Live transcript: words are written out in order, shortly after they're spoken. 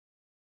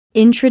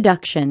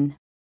Introduction.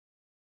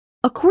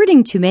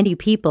 According to many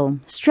people,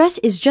 stress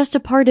is just a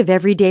part of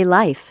everyday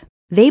life.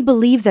 They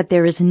believe that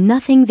there is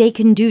nothing they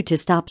can do to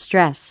stop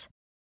stress.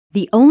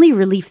 The only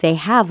relief they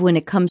have when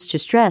it comes to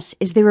stress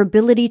is their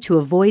ability to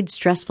avoid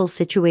stressful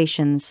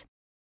situations.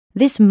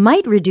 This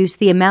might reduce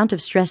the amount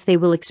of stress they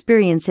will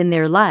experience in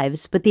their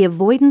lives, but the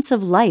avoidance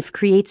of life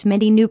creates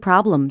many new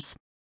problems.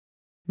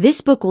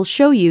 This book will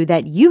show you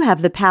that you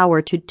have the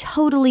power to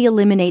totally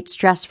eliminate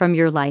stress from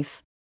your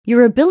life.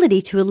 Your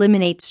ability to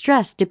eliminate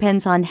stress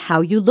depends on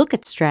how you look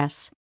at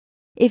stress.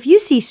 If you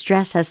see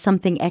stress as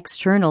something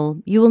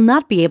external, you will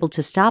not be able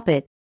to stop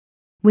it.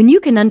 When you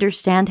can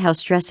understand how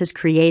stress is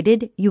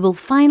created, you will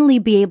finally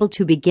be able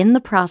to begin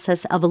the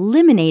process of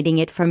eliminating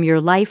it from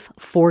your life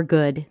for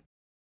good.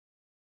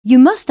 You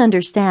must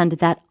understand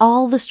that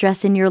all the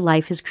stress in your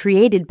life is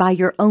created by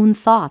your own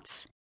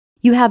thoughts.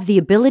 You have the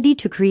ability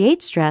to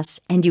create stress,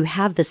 and you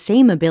have the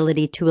same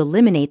ability to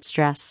eliminate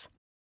stress.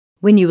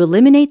 When you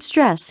eliminate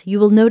stress, you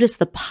will notice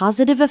the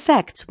positive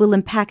effects will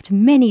impact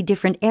many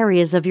different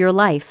areas of your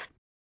life.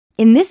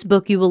 In this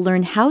book, you will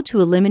learn how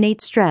to eliminate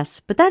stress,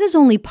 but that is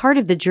only part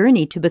of the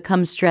journey to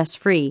become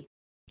stress-free.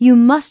 You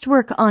must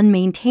work on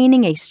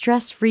maintaining a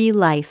stress-free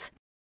life.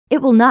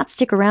 It will not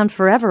stick around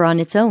forever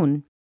on its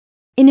own.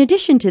 In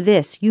addition to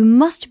this, you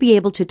must be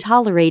able to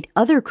tolerate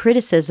other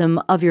criticism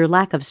of your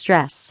lack of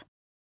stress.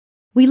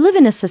 We live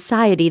in a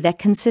society that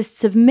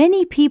consists of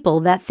many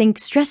people that think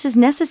stress is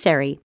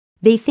necessary.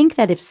 They think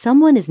that if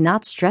someone is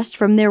not stressed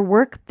from their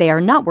work, they are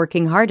not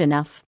working hard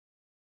enough.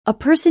 A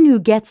person who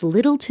gets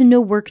little to no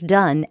work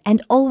done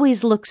and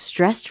always looks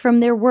stressed from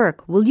their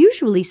work will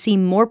usually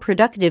seem more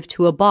productive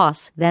to a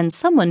boss than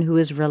someone who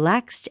is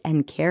relaxed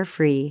and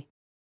carefree.